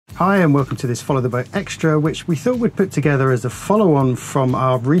Hi and welcome to this Follow the Boat Extra, which we thought we'd put together as a follow-on from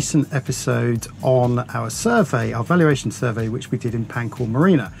our recent episode on our survey, our valuation survey, which we did in Pancourt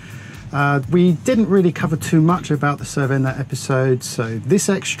Marina. We didn't really cover too much about the survey in that episode, so this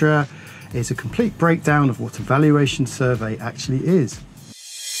extra is a complete breakdown of what a valuation survey actually is.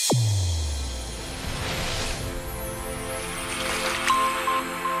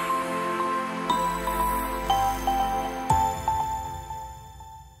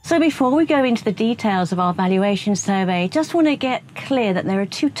 So before we go into the details of our valuation survey, just want to get clear that there are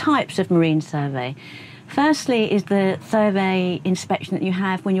two types of marine survey. Firstly is the survey inspection that you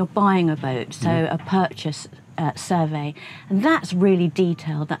have when you're buying a boat, so a purchase survey, and that's really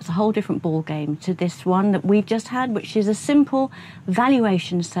detailed. That's a whole different ball game to this one that we've just had, which is a simple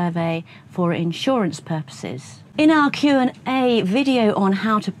valuation survey for insurance purposes. In our Q&A video on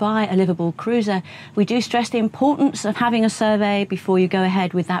how to buy a liveaboard cruiser, we do stress the importance of having a survey before you go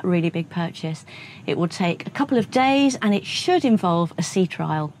ahead with that really big purchase. It will take a couple of days and it should involve a sea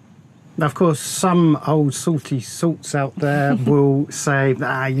trial. Now, of course, some old salty salts out there will say,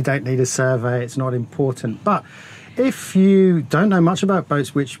 you don't need a survey, it's not important. But if you don't know much about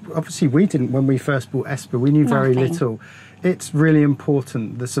boats, which obviously we didn't when we first bought Esper, we knew very little. It's really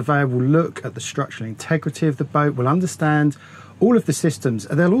important. The surveyor will look at the structural integrity of the boat, will understand all of the systems,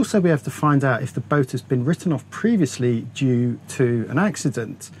 and they'll also be able to find out if the boat has been written off previously due to an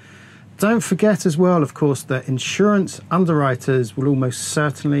accident. Don't forget as well, of course, that insurance underwriters will almost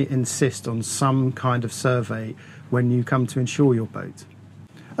certainly insist on some kind of survey when you come to insure your boat.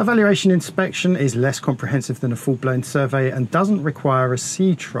 A valuation inspection is less comprehensive than a full-blown survey and doesn't require a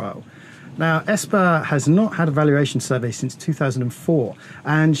sea trial. Now, Esper has not had a valuation survey since 2004,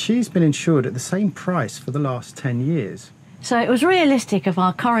 and she's been insured at the same price for the last 10 years. So it was realistic of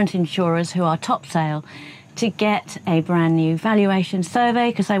our current insurers, who are Topsail, to get a brand new valuation survey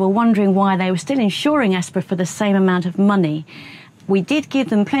because they were wondering why they were still insuring Esper for the same amount of money. We did give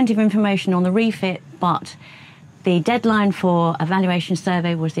them plenty of information on the refit, but the deadline for a valuation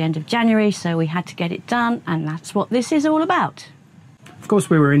survey was the end of January, so we had to get it done, and that's what this is all about. Of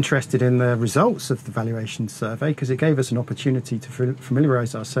course, we were interested in the results of the valuation survey because it gave us an opportunity to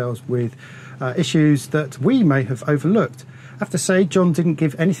familiarise ourselves with issues that we may have overlooked. I have to say, John didn't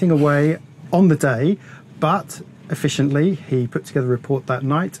give anything away on the day, but efficiently he put together a report that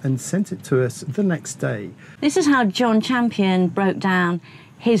night and sent it to us the next day. This is how John Champion broke down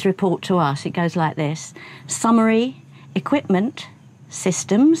his report to us. It goes like this: summary, equipment,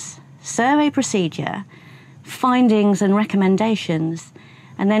 systems, survey procedure, findings and recommendations,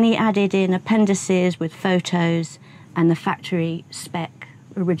 and then he added in appendices with photos and the factory spec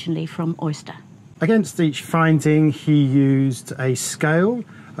originally from Oyster. Against each finding he used a scale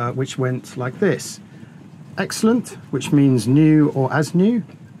which went like this: excellent, which means new or as new;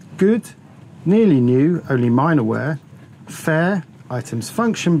 good, nearly new, only minor wear; fair, items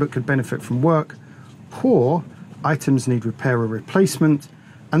function but could benefit from work; poor, items need repair or replacement;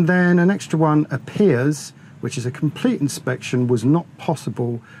 and then an extra one, appears, which is a complete inspection was not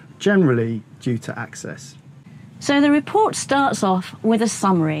possible, generally due to access. So the report starts off with a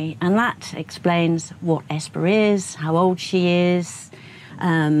summary, and that explains what Esper is, how old she is,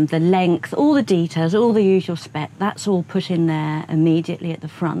 the length, all the details, all the usual spec. That's all put in there immediately at the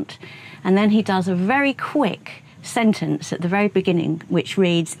front. And then he does a very quick sentence at the very beginning, which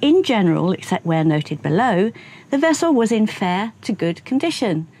reads, in general, except where noted below, the vessel was in fair to good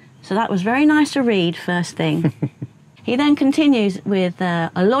condition. So that was very nice to read, first thing. He then continues with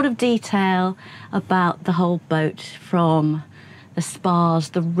a lot of detail about the whole boat, from the spars,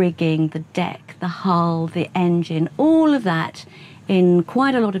 the rigging, the deck, the hull, the engine, all of that in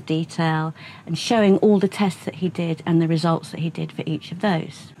quite a lot of detail, and showing all the tests that he did and the results that he did for each of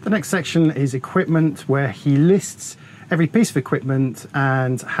those. The next section is equipment, where he lists every piece of equipment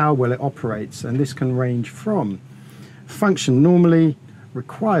and how well it operates, and this can range from function normally,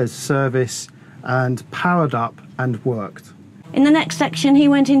 requires service, and powered up and worked. In the next section he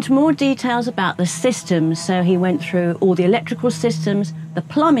went into more details about the systems, so he went through all the electrical systems, the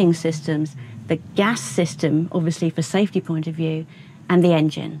plumbing systems, the gas system, obviously for safety point of view, and the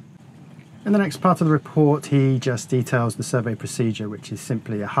engine. In the next part of the report he just details the survey procedure, which is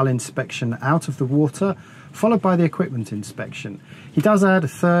simply a hull inspection out of the water, followed by the equipment inspection. He does add a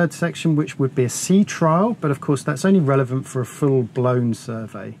third section which would be a sea trial, but of course that's only relevant for a full-blown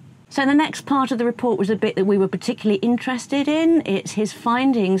survey. So the next part of the report was a bit that we were particularly interested in. It's his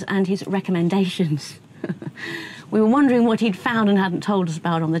findings and his recommendations. we were wondering what he'd found and hadn't told us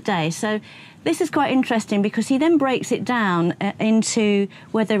about on the day. So this is quite interesting because he then breaks it down into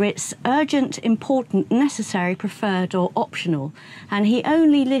whether it's urgent, important, necessary, preferred or optional. And he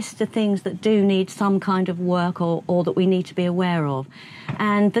only lists the things that do need some kind of work or that we need to be aware of.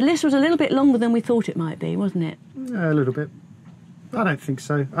 And the list was a little bit longer than we thought it might be, wasn't it? Yeah, a little bit. I don't think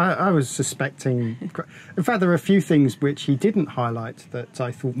so. I was suspecting... In fact, there are a few things which he didn't highlight that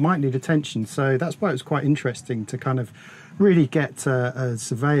I thought might need attention. So that's why it was quite interesting to kind of really get a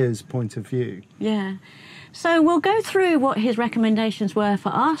surveyor's point of view. Yeah. So we'll go through what his recommendations were for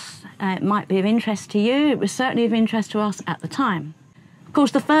us. It might be of interest to you. It was certainly of interest to us at the time. Of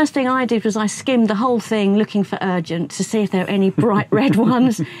course, the first thing I did was I skimmed the whole thing looking for urgent to see if there were any bright red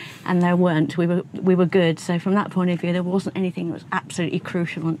ones, and there weren't. We were good. So from that point of view, there wasn't anything that was absolutely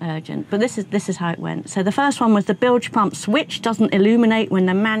crucial and urgent. But this is how it went. So the first one was the bilge pump switch doesn't illuminate when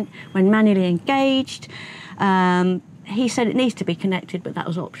manually engaged. He said it needs to be connected, but that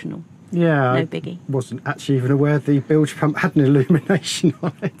was optional. Yeah, no biggie. I wasn't actually even aware the bilge pump had an illumination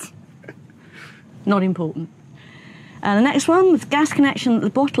on it. Not important. The next one was gas connection at the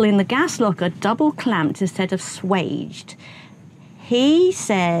bottle in the gas locker double clamped instead of swaged. He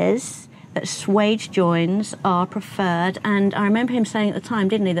says that swage joins are preferred, and I remember him saying at the time,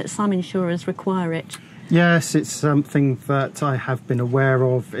 didn't he, that some insurers require it. Yes, it's something that I have been aware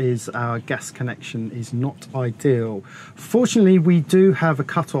of, is our gas connection is not ideal. Fortunately, we do have a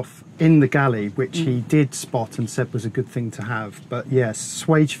cut-off in the galley, which he did spot and said was a good thing to have. But yes,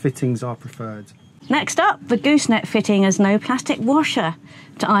 swage fittings are preferred. Next up, the gooseneck fitting has no plastic washer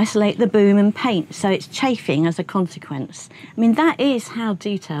to isolate the boom and paint, so it's chafing as a consequence. I mean, that is how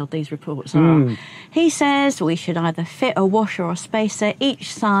detailed these reports are. He says we should either fit a washer or spacer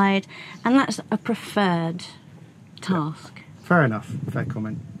each side, and that's a preferred task. Yep. Fair enough, fair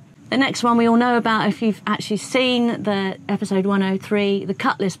comment. The next one we all know about, if you've actually seen the episode 103, the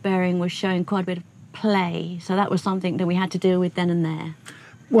cutlass bearing was showing quite a bit of play, so that was something that we had to deal with then and there.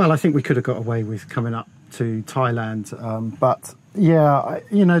 Well, I think we could have got away with coming up to Thailand, but yeah,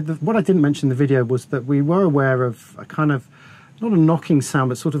 what I didn't mention in the video was that we were aware of a kind of, not a knocking sound,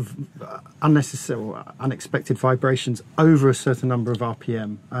 but sort of unnecessary or unexpected vibrations over a certain number of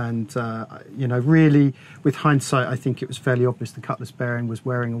RPM. And, really, with hindsight, I think it was fairly obvious the cutlass bearing was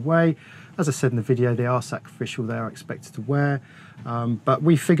wearing away. As I said in the video, they are sacrificial, they are expected to wear. But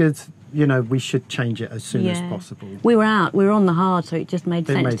we figured, we should change it as soon as possible. We were on the hard, so it just made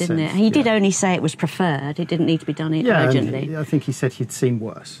sense, didn't it? He did only say it was preferred. It didn't need to be done urgently. I think he said he'd seen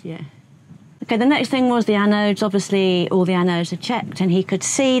worse. Yeah. Okay, the next thing was the anodes. Obviously, all the anodes are checked, and he could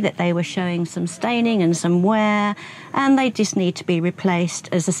see that they were showing some staining and some wear, and they just need to be replaced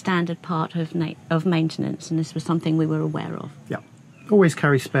as a standard part of maintenance, and this was something we were aware of. Yeah. Always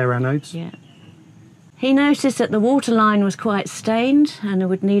carry spare anodes. Yeah. He noticed that the waterline was quite stained and it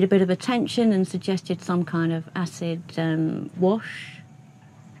would need a bit of attention, and suggested some kind of acid wash.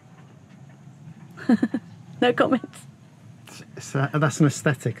 No comments. That's an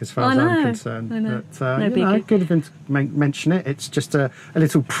aesthetic as far as I'm concerned. I know. But, I could have mentioned it. It's just a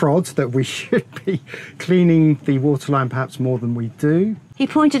little prod that we should be cleaning the waterline perhaps more than we do. He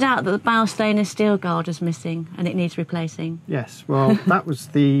pointed out that the bow stainless steel guard is missing and it needs replacing. Yes, well, that was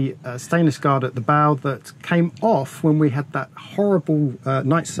the stainless guard at the bow that came off when we had that horrible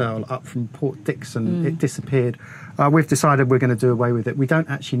night sail up from Port Dickson. It disappeared. We've decided we're going to do away with it. We don't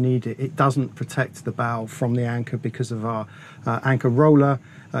actually need it. It doesn't protect the bow from the anchor because of our anchor roller.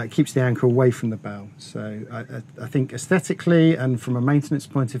 It keeps the anchor away from the bow. So I think aesthetically and from a maintenance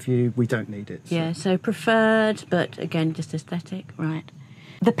point of view, we don't need it. Yeah, so preferred, but again, just aesthetic, right.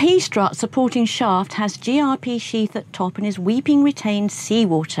 The P-strut supporting shaft has GRP sheath at top and is weeping retained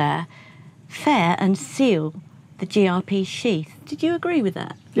seawater. Fair and seal the GRP sheath. Did you agree with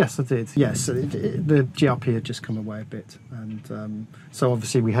that? Yes, I did. Yes, the GRP had just come away a bit. And so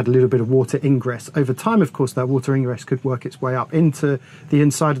obviously we had a little bit of water ingress. Over time, of course, that water ingress could work its way up into the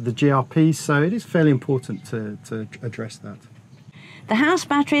inside of the GRP. So it is fairly important to address that. The house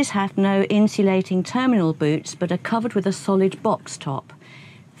batteries have no insulating terminal boots, but are covered with a solid box top.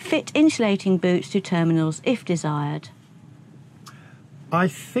 Fit insulating boots to terminals if desired. I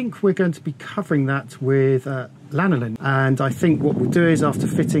think we're going to be covering that with lanolin, and I think what we'll do is after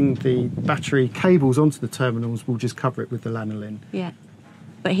fitting the battery cables onto the terminals, we'll just cover it with the lanolin. Yeah,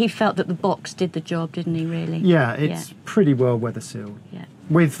 but he felt that the box did the job, didn't he, really? Yeah, it's pretty well weather sealed. Yeah.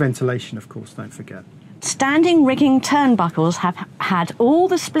 With ventilation, of course, don't forget. Standing rigging turnbuckles have had all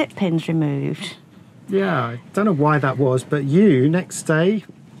the split pins removed. Yeah, I don't know why that was, but you, next day,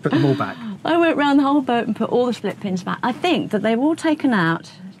 put them all back. I went round the whole boat and put all the split pins back. I think that they were all taken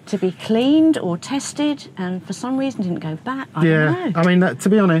out to be cleaned or tested, and for some reason didn't go back. I don't know. I mean, to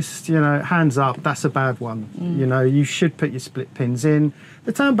be honest, you know, hands up, that's a bad one. You know, you should put your split pins in.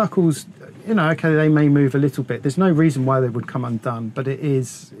 The turnbuckles, you know, okay, they may move a little bit. There's no reason why they would come undone, but it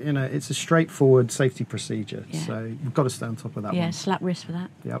is, you know, it's a straightforward safety procedure. Yeah. So you've got to stay on top of that one. Yeah, slap wrist for that.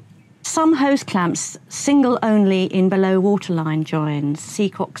 Yep. Some hose clamps single only in below waterline joins.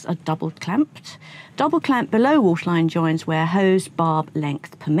 Seacocks are double clamped. Double clamp below waterline joins where hose barb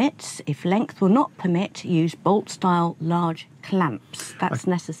length permits. If length will not permit, use bolt style large clamps. That's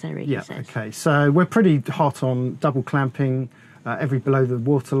necessary, he says. Okay. So we're pretty hot on double clamping every below the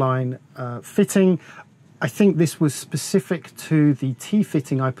waterline fitting. I think this was specific to the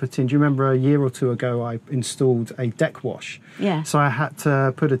T-fitting I put in. Do you remember a year or two ago I installed a deck wash? Yeah. So I had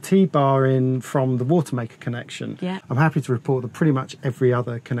to put a T-bar in from the watermaker connection. Yeah. I'm happy to report that pretty much every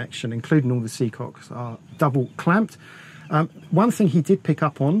other connection, including all the Seacocks, are double clamped. One thing he did pick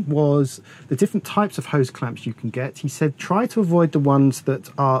up on was the different types of hose clamps you can get. He said try to avoid the ones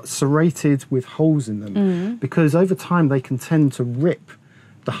that are serrated with holes in them because over time they can tend to rip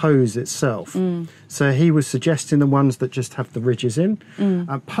the hose itself. So he was suggesting the ones that just have the ridges in.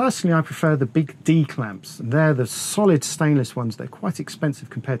 Personally, I prefer the big D clamps. They're the solid stainless ones. They're quite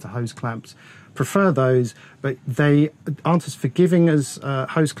expensive compared to hose clamps. Prefer those, but they aren't as forgiving as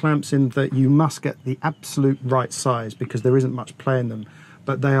hose clamps in that you must get the absolute right size because there isn't much play in them,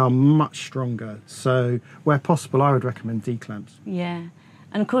 but they are much stronger. So where possible, I would recommend D clamps. Yeah.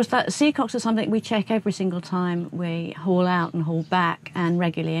 And of course, that Seacocks are something we check every single time we haul out and haul back, and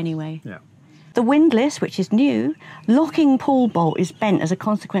regularly anyway. Yeah. The windlass, which is new, locking pull bolt is bent as a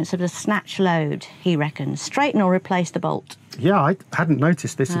consequence of the snatch load, he reckons. Straighten or replace the bolt. Yeah, I hadn't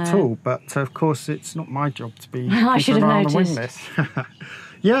noticed this at all, but of course it's not my job to be I should have around noticed. The windlass.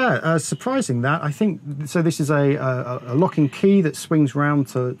 Yeah, surprising that. I think, so this is a locking key that swings round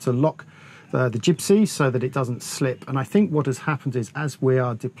to lock the gypsy so that it doesn't slip. And I think what has happened is as we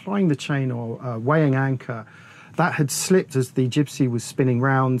are deploying the chain or weighing anchor, that had slipped as the gypsy was spinning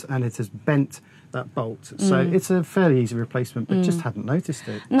round and it has bent that bolt. So it's a fairly easy replacement, but just hadn't noticed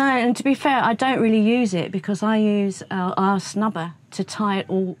it. No, and to be fair, I don't really use it because I use our snubber to tie it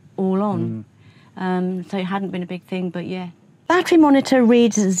all on. So it hadn't been a big thing, but yeah. Battery monitor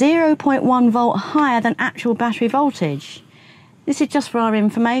reads 0.1 volt higher than actual battery voltage. This is just for our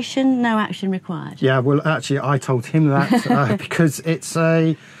information, no action required. Yeah, well, actually, I told him that because it's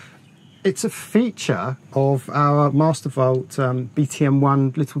a feature of our Mastervolt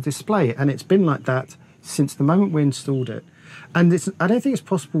BTM1 little display, and it's been like that since the moment we installed it. And I don't think it's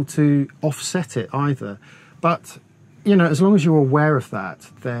possible to offset it either. But, you know, as long as you're aware of that,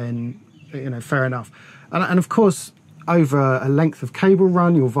 then, you know, fair enough. And of course, over a length of cable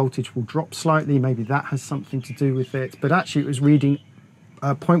run, your voltage will drop slightly. Maybe that has something to do with it. But actually, it was reading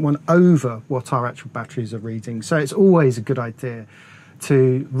 0.1 over what our actual batteries are reading. So it's always a good idea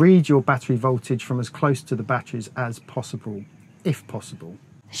to read your battery voltage from as close to the batteries as possible, if possible.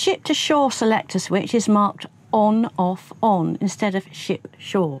 Ship to shore selector switch is marked on, off, on instead of ship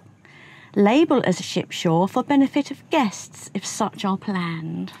shore. Label as ship shore for benefit of guests if such are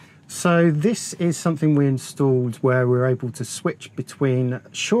planned. So this is something we installed where we're able to switch between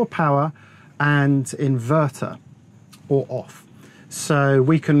shore power and inverter or off. So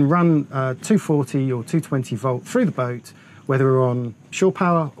we can run 240 or 220 volt through the boat, whether we're on shore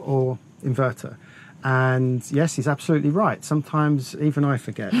power or inverter. And yes, he's absolutely right. Sometimes even I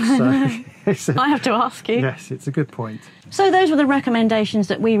forget. So I have to ask you. Yes, it's a good point. So those were the recommendations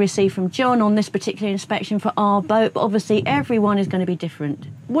that we received from John on this particular inspection for our boat. But obviously, everyone is going to be different.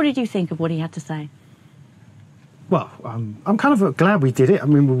 What did you think of what he had to say? Well, I'm kind of glad we did it. I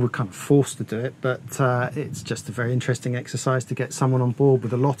mean, we were kind of forced to do it, but it's just a very interesting exercise to get someone on board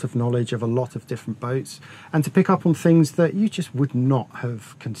with a lot of knowledge of a lot of different boats and to pick up on things that you just would not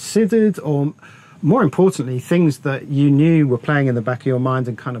have considered, or more importantly, things that you knew were playing in the back of your mind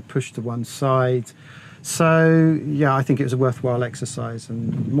and kind of pushed to one side. So, yeah, I think it was a worthwhile exercise.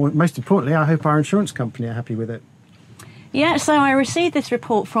 And most importantly, I hope our insurance company are happy with it. Yeah, so I received this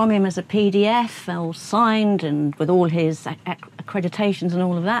report from him as a PDF, all signed and with all his accreditations and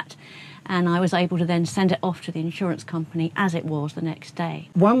all of that. And I was able to then send it off to the insurance company as it was the next day.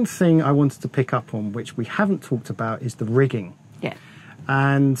 One thing I wanted to pick up on, which we haven't talked about, is the rigging. Yeah.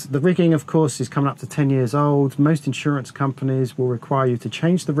 And the rigging, of course, is coming up to 10 years old. Most insurance companies will require you to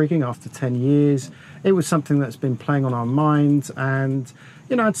change the rigging after 10 years. It was something that's been playing on our minds, and,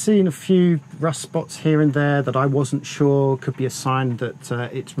 you know, I'd seen a few rust spots here and there that I wasn't sure could be a sign that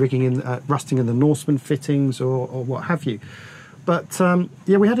it's rusting in the Norseman fittings or what have you. But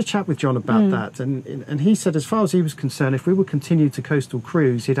yeah, we had a chat with John about that, and he said as far as he was concerned, if we would continue to coastal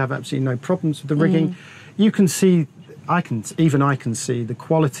cruise, he'd have absolutely no problems with the rigging. You can see, I can see the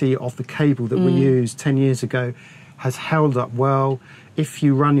quality of the cable that we used 10 years ago has held up well. If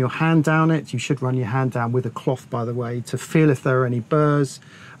you run your hand down it, you should run your hand down with a cloth, by the way, to feel if there are any burrs.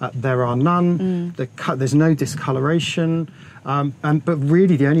 There are none. There's no discoloration. But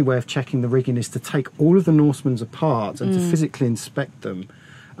really the only way of checking the rigging is to take all of the Norsemans apart and to physically inspect them.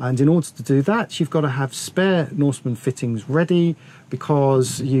 And in order to do that, you've got to have spare Norseman fittings ready,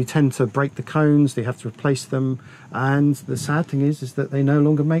 because you tend to break the cones, they have to replace them. And the sad thing is that they no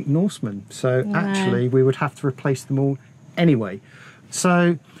longer make Norsemen. So actually we would have to replace them all anyway.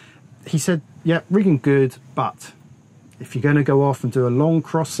 So he said, yeah, rigging good, but if you're going to go off and do a long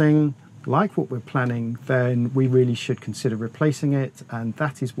crossing, like what we're planning, then we really should consider replacing it, and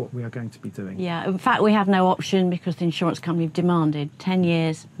that is what we are going to be doing. Yeah, in fact, we have no option because the insurance company have demanded 10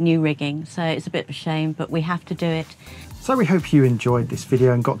 years new rigging, so it's a bit of a shame, but we have to do it. So we hope you enjoyed this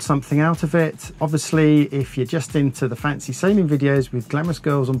video and got something out of it. Obviously, if you're just into the fancy sailing videos with glamorous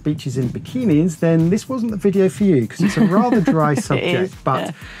girls on beaches in bikinis, then this wasn't the video for you, because it's a rather dry subject,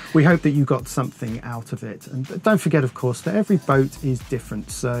 but we hope that you got something out of it. And don't forget, of course, that every boat is different,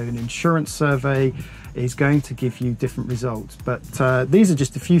 so an insurance survey is going to give you different results. But these are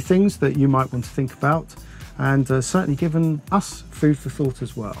just a few things that you might want to think about, and certainly given us food for thought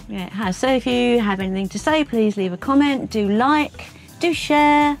as well. Yeah, it has. So if you have anything to say, please leave a comment, do like, do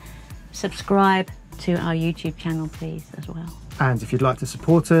share, subscribe to our YouTube channel, please, as well. And if you'd like to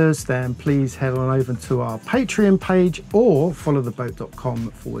support us, then please head on over to our Patreon page or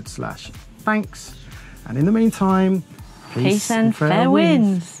followtheboat.com/thanks. And in the meantime, Peace and fair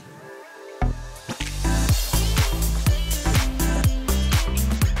winds.